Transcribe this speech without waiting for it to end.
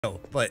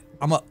but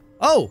I'm a,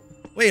 oh,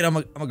 wait, I'm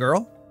a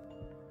girl?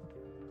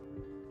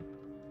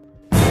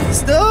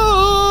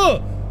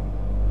 Stop!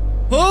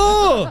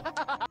 Oh!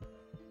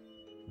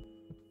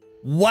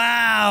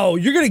 Wow,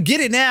 you're gonna get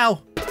it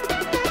now.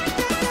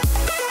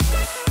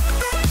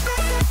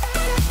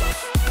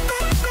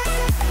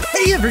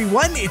 Hey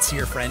everyone, it's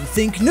your friend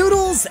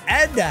Thinknoodles,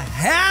 and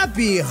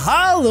happy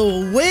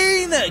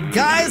Halloween!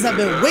 Guys, I've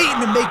been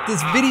waiting to make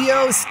this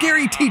video.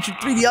 Scary Teacher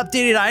 3D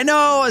updated, I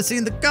know, I've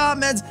seen the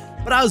comments,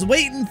 but I was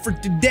waiting for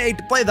today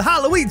to play the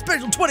Halloween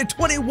Special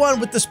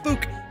 2021 with the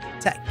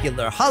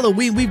spooktacular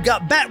Halloween. We've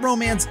got Bat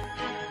Romance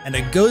and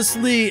a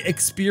ghostly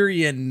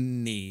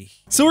experience.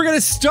 So we're gonna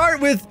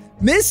start with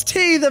Miss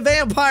T the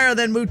vampire,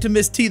 then move to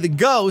Miss T the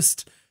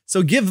ghost.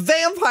 So give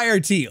Vampire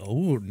T,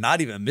 oh, not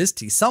even Miss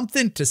T,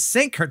 something to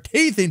sink her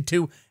teeth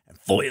into and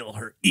foil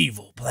her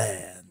evil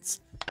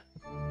plans.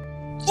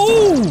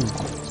 Ooh,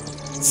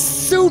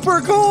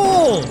 super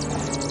cool.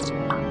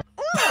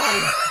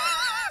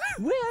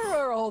 Where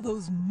are all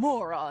those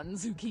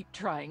morons who keep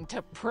trying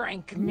to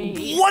prank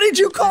me? What did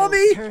you call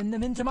me? Turn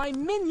them into my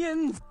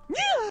minions.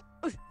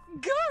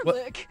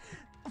 Garlic.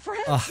 What?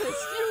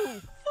 Francis,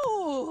 you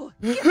fool.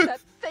 Get that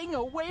thing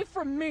away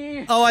from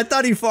me. Oh, I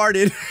thought he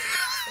farted.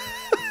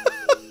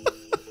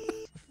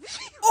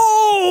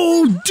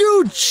 Oh,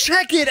 dude,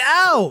 check it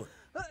out.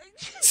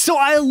 So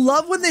I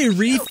love when they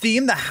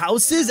retheme the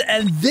houses,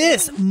 and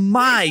this,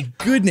 my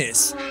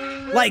goodness.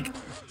 Like,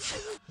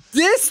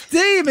 this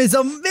theme is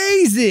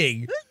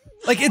amazing.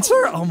 Like, it's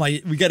her, oh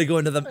my, we gotta go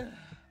into the,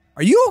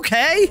 are you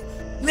okay?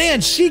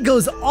 Man, she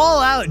goes all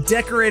out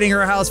decorating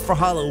her house for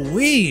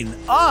Halloween.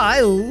 Oh,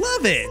 I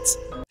love it.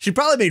 She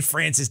probably made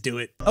Francis do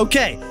it.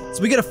 Okay,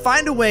 so we gotta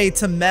find a way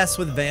to mess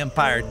with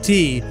Vampire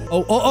T.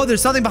 Oh,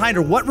 there's something behind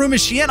her. What room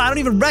is she in? I don't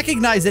even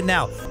recognize it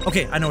now.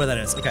 Okay, I know where that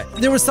is, okay.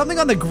 There was something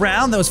on the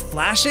ground that was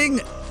flashing,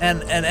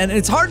 and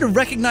it's hard to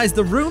recognize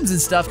the rooms and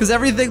stuff because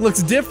everything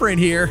looks different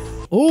here.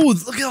 Oh,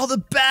 look at all the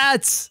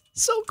bats.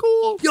 So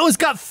cool. Yo, it's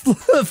got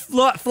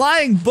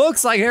flying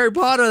books like Harry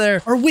Potter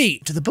there. Or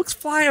wait, do the books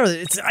fly? Or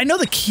I know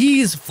the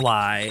keys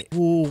fly.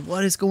 Ooh,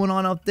 what is going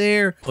on up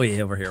there? Oh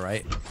yeah, over here,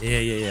 right?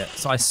 Yeah.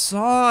 So I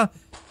saw,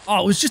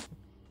 oh, was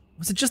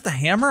it just a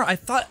hammer? I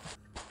thought,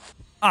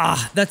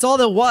 that's all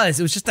that was.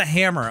 It was just a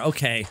hammer,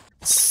 okay.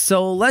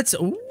 So let's,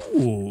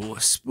 ooh,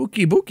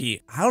 spooky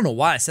booky. I don't know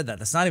why I said that.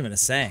 That's not even a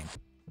saying.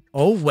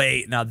 Oh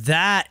wait, now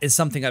that is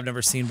something I've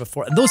never seen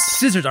before. And those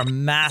scissors are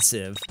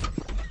massive.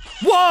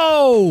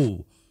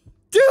 Whoa!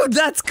 Dude,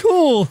 that's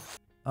cool!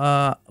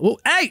 Well,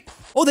 hey!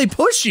 Oh, they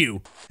push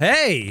you!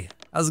 Hey!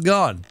 How's it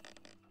going?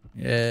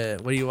 Yeah,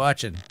 what are you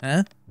watching?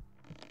 Huh?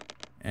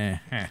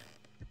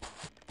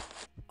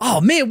 Oh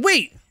man,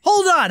 wait!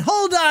 Hold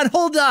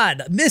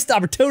on! Missed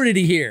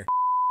opportunity here.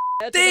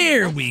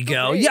 There we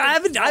go. Yeah, I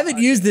haven't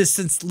used this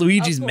since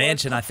Luigi's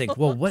Mansion, I think.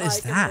 Whoa, what is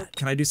that?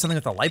 Can I do something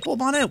with a light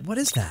bulb on it? What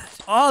is that?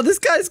 Oh, this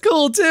guy's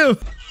cool too.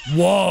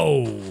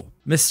 Whoa.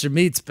 Mr.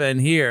 Meat's been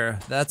here,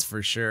 that's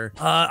for sure.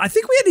 I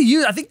think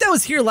that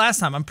was here last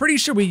time. I'm pretty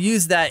sure we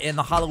used that in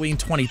the Halloween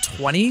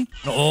 2020.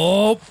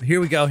 Oh, here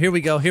we go.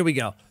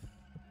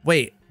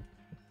 Wait,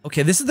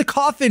 okay, this is the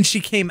coffin she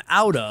came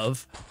out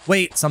of.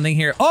 Wait, something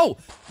here. Oh,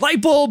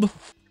 light bulb.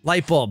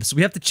 So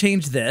we have to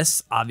change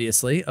this,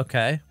 obviously.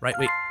 Okay, right,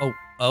 wait,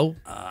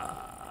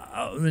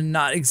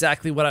 not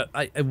exactly what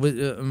I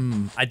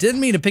didn't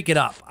mean to pick it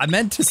up. I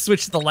meant to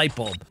switch the light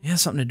bulb. It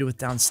has something to do with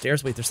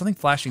downstairs. Wait, there's something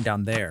flashing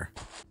down there.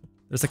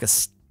 There's like a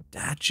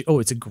statue. Oh,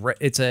 it's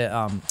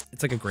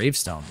like a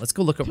gravestone. Let's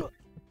go look up.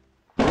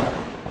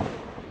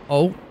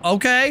 Oh,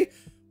 okay.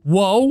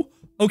 Whoa.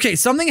 Okay,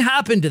 something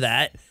happened to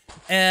that.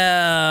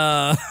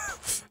 I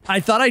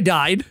thought I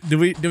died. Do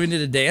we need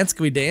to dance?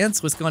 Can we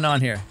dance? What's going on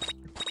here?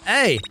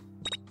 Hey.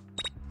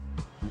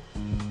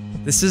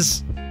 This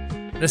is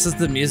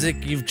the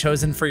music you've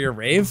chosen for your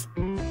rave? I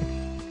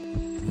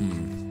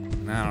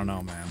don't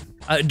know, man.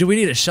 Do we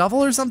need a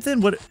shovel or something?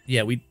 What?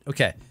 Yeah,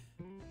 okay.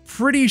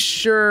 Pretty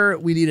sure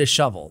we need a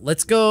shovel.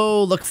 Let's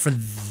go look for,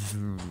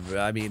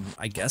 I mean,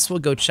 I guess we'll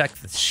go check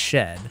the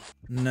shed.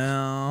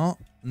 No,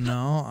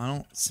 I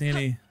don't see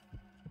any.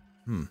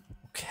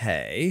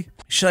 Okay.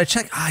 Should I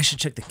check? I should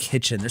check the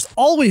kitchen. There's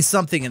always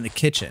something in the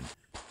kitchen,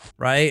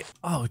 right?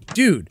 Oh,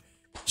 dude,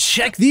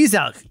 check these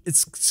out.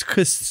 It's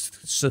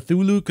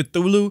Cthulhu.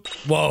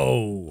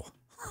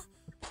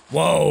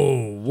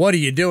 Whoa, what are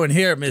you doing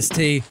here, Miss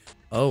T?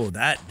 Oh,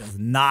 that does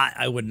not,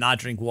 I would not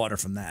drink water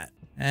from that.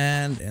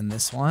 And in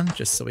this one,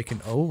 just so we can,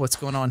 oh, what's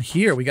going on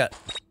here? We got,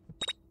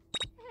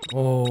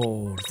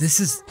 oh, this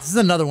is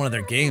another one of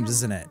their games,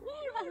 isn't it?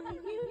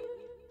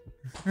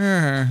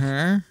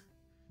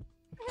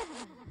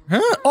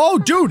 Oh,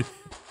 dude,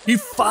 he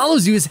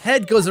follows you. His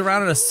head goes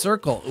around in a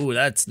circle. Ooh,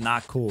 that's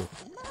not cool.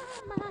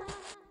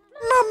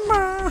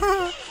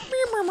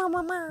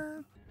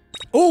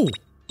 Oh,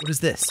 what is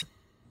this?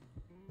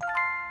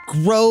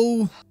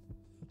 Grow.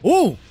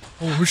 Oh,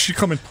 where's she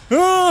coming?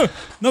 No,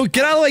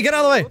 get out of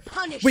the way,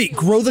 Wait,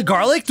 grow the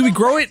garlic? Do we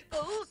grow it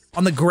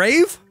on the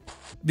grave?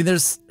 I mean,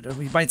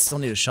 we might still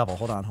need a shovel.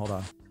 Hold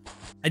on.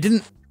 I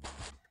didn't,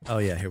 oh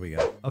yeah, here we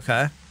go.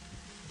 Okay.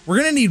 We're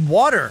gonna need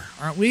water,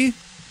 aren't we? It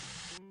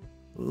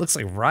looks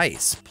like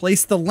rice.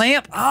 Place the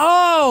lamp.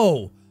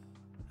 Oh!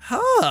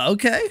 Huh,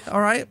 okay,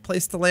 all right.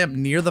 Place the lamp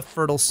near the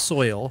fertile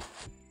soil.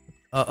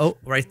 Oh,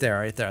 right there,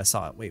 I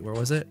saw it. Wait, where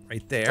was it?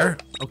 Right there,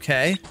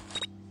 okay.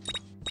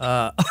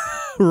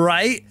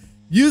 Right?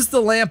 Use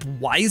the lamp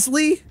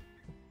wisely?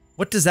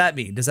 What does that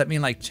mean? Does that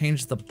mean like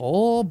change the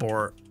bulb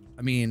or,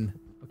 I mean,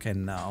 okay,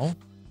 no.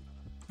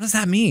 What does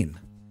that mean?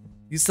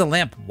 Use the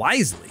lamp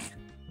wisely?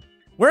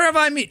 Where am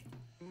I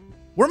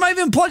Where am I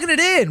even plugging it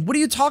in? What are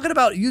you talking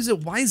about? Use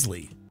it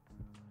wisely.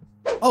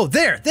 Oh,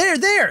 there.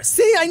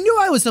 See, I knew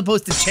I was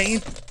supposed to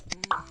change.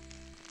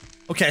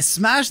 Okay,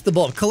 smash the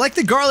bulb. Collect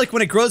the garlic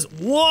when it grows.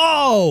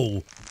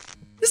 Whoa!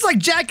 This is like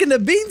Jack and the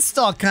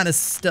Beanstalk kind of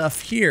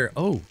stuff here.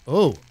 Oh.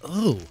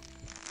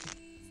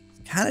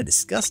 Kind of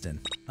disgusting.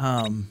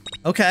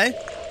 Okay.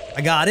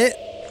 I got it.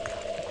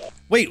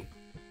 Wait,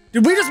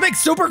 did we just make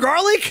super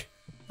garlic?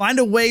 Find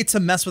a way to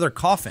mess with her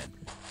coffin.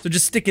 So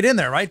just stick it in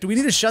there, right? Do we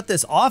need to shut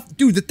this off?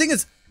 Dude, the thing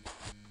is,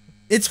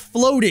 it's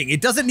floating.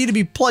 It doesn't need to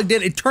be plugged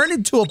in. It turned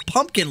into a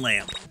pumpkin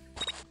lamp.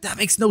 That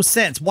makes no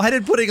sense. Why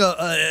did putting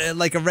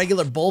like a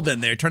regular bulb in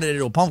there turn it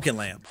into a pumpkin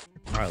lamp?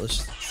 All right,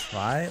 let's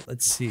try.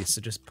 Let's see.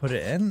 So just put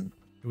it in.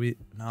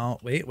 No,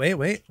 wait.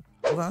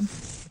 Hold on.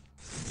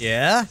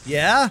 Yeah.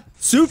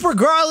 Super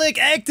garlic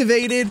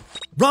activated.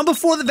 Run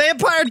before the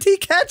vampire tea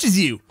catches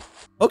you.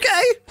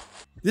 Okay.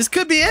 This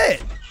could be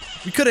it.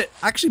 We could have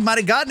actually might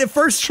have gotten it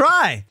first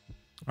try.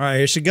 All right,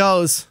 here she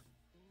goes.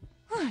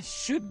 I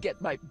should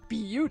get my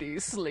beauty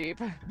sleep.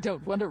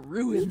 Don't want to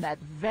ruin that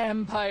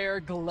vampire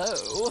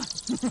glow.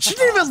 She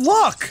didn't even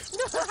look.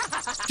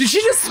 Did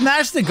she just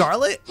smash the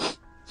garlic?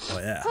 Oh,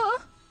 yeah. Huh?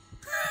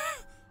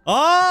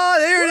 Oh,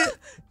 there it is.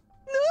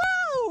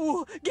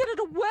 No! Get it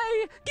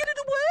away! Get it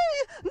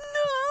away!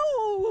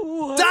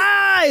 No!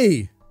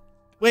 Die!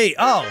 Wait,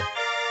 oh.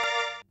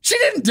 She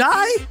didn't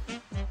die?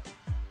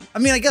 I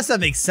mean, I guess that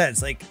makes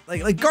sense. Like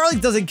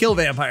garlic doesn't kill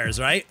vampires,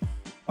 right?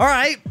 All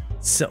right.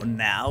 So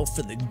now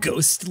for the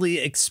ghostly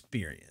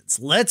experience.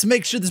 Let's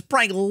make sure this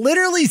prank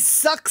literally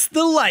sucks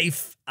the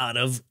life out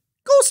of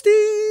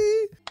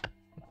Ghosty.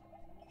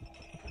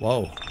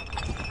 Whoa.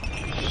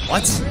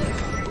 What?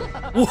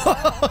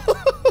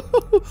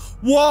 Whoa.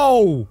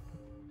 Whoa.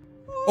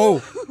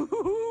 Oh.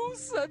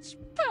 Such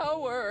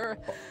power.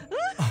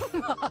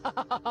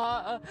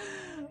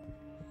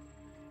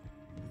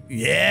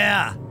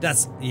 Yeah.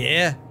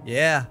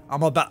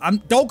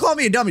 Don't call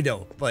me a dummy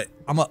though, but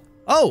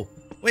oh.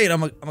 Wait,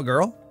 I'm a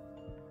girl?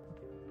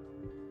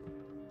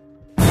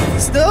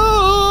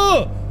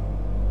 Stop!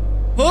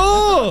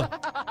 Oh!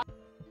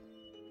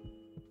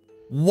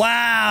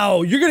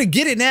 Wow, you're gonna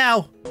get it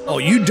now. Oh,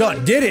 you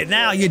done did it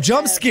now. You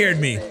jump scared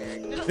me.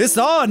 It's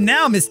on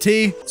now, Miss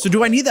T. So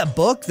do I need that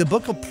book? The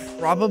book will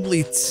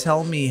probably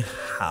tell me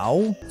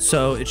how.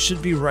 So it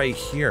should be right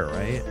here,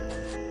 right?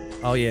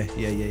 Oh yeah.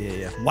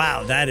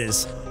 Wow, that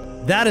is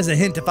a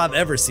hint if I've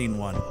ever seen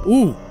one.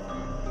 Ooh.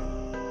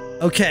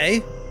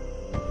 Okay.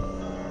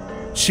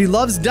 She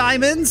loves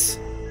diamonds.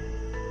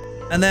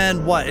 And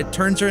then what? It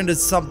turns her into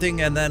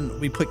something and then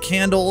we put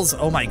candles.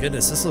 Oh my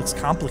goodness, this looks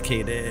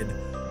complicated.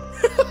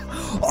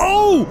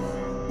 Oh,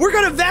 we're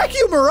gonna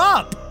vacuum her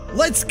up.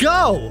 Let's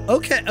go.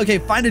 Okay,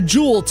 find a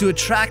jewel to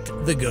attract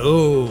the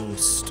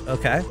ghost.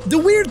 Okay. The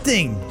weird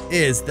thing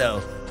is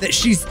though, that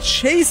she's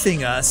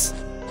chasing us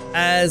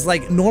as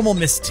like normal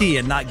Miss T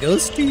and not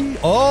Ghosty.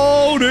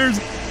 Oh,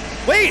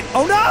 wait,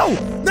 oh no.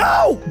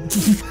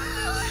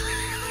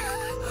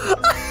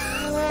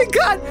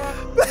 God!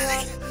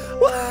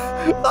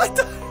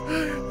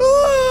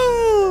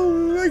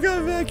 Oh, I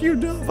got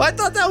vacuumed up. I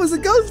thought that was a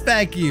ghost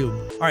vacuum.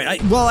 All right,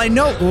 I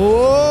know.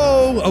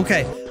 Oh,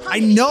 okay. I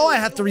know I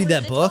have to read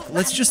that book.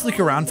 Let's just look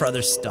around for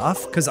other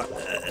stuff because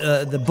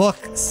the book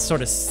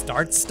sort of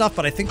starts stuff,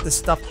 but I think the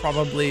stuff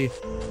probably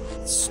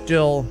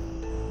still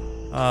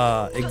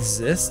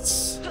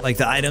exists. Like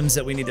the items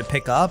that we need to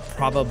pick up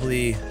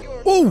probably.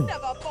 Ooh!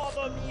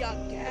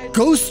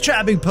 Ghost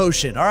trapping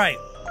potion. All right.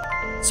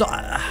 So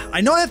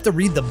I know I have to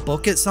read the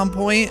book at some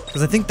point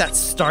because I think that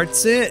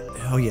starts it.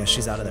 Oh yeah,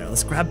 she's out of there.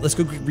 Let's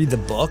go read the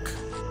book.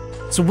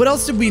 So what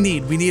else did we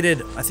need? We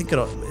needed, I think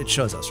it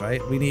shows us,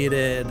 right? We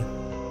needed,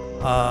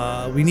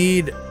 a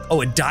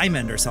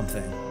diamond or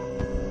something.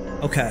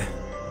 Okay.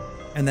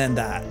 And then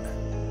that.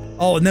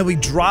 Oh, and then we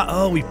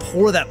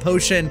pour that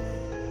potion.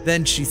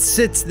 Then she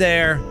sits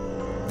there.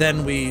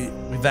 Then we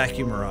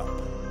vacuum her up.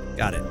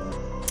 Got it.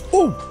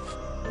 Ooh.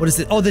 What is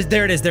it? Oh,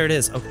 there it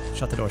is. Oh,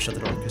 shut the door,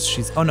 because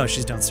she's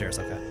downstairs,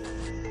 okay.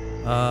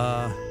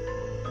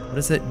 What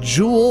is it?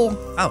 Jewel.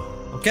 Oh,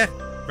 okay,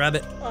 grab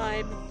it.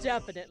 I'm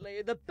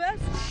definitely the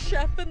best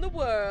chef in the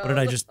world. What did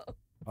I just,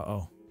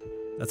 uh-oh,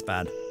 that's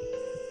bad.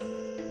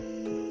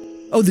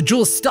 Oh, the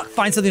jewel is stuck,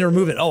 find something to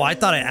remove it. Oh, I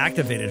thought I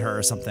activated her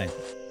or something.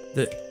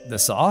 The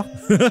saw?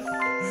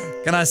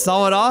 Can I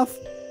saw it off?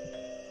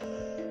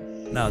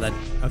 No,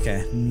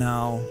 okay,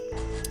 no.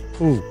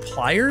 Ooh,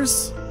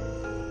 pliers?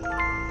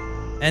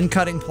 End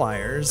cutting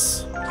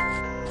pliers.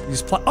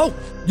 Use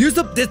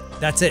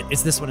that's it.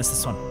 It's this one.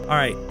 All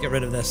right, get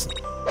rid of this.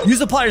 Use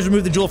the pliers to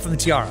remove the jewel from the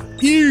tiara.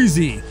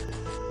 Easy.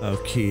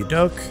 Okie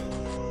doke.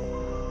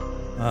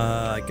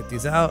 Get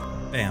these out.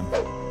 Bam.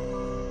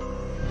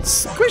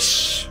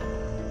 Squish.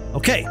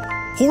 Okay.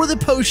 Pour the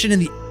potion in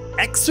the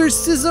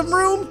exorcism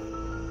room?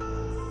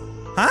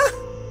 Huh?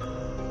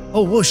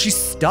 Oh, whoa, she's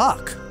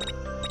stuck.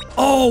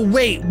 Oh,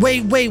 wait.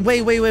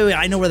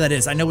 I know where that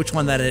is. I know which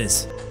one that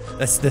is.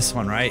 That's this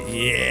one, right?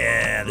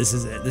 Yeah, this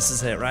is it. This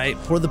is it, right?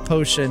 Pour the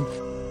potion.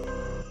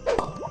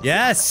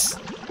 Yes.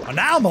 Oh,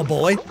 now, my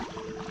boy.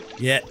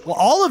 Yeah. Well,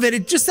 all of it.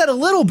 It just said a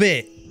little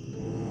bit.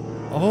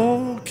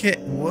 Okay.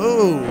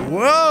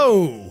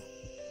 Whoa.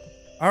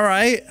 All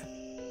right.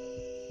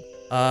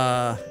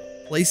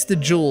 Place the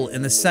jewel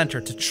in the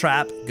center to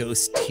trap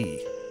Ghost T.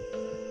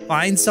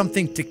 Find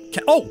something to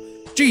oh,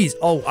 geez.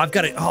 Oh, I've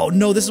got to, oh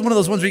no, this is one of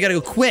those ones where you gotta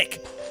go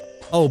quick.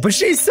 Oh, but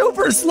she's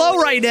super slow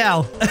right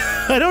now.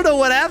 I don't know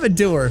what happened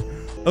to her.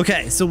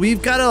 Okay, so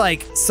we've gotta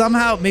like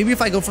somehow, maybe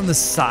if I go from the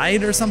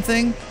side or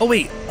something. Oh,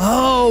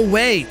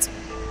 wait.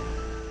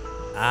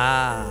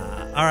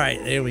 Ah, all right,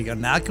 there we go.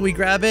 Now can we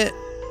grab it?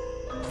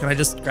 Can I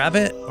just grab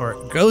it? Or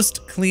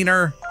ghost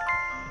cleaner?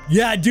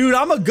 Yeah, dude,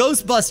 I'm a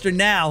Ghostbuster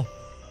now.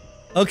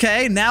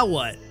 Okay, now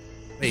what?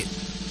 Wait.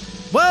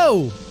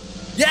 Whoa!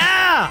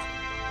 Yeah!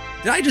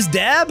 Did I just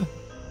dab?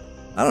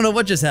 I don't know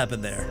what just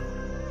happened there.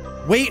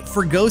 Wait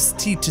for Ghost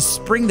T to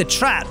spring the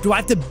trap. Do I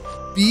have to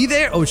be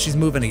there? Oh, she's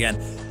moving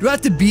again. Do I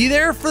have to be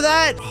there for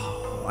that?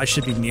 Oh, I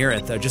should be near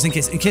it though, just in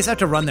case I have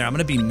to run there. I'm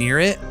gonna be near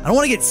it. I don't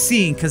wanna get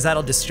seen because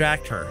that'll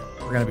distract her.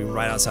 We're gonna be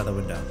right outside the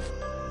window.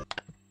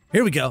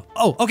 Here we go.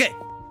 Oh, okay.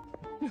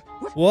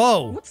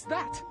 Whoa. What's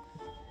that?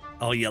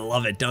 Oh, you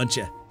love it, don't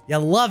you? You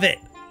love it.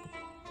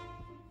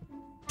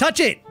 Touch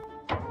it.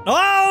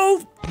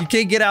 Oh, you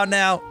can't get out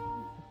now.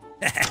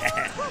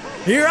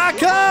 Here I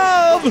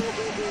come.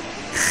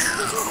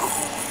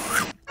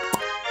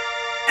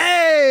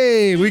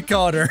 Hey, we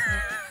caught her.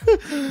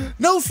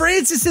 No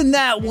Francis in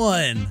that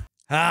one.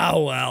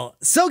 Oh, well.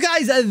 So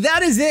guys,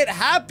 that is it.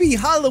 Happy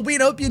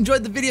Halloween. I hope you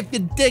enjoyed the video. If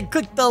you did,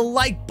 click the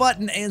like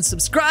button and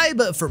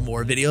subscribe for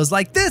more videos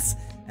like this.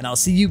 And I'll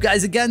see you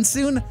guys again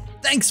soon.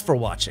 Thanks for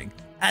watching.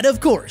 And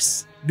of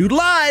course,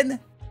 Noodle on.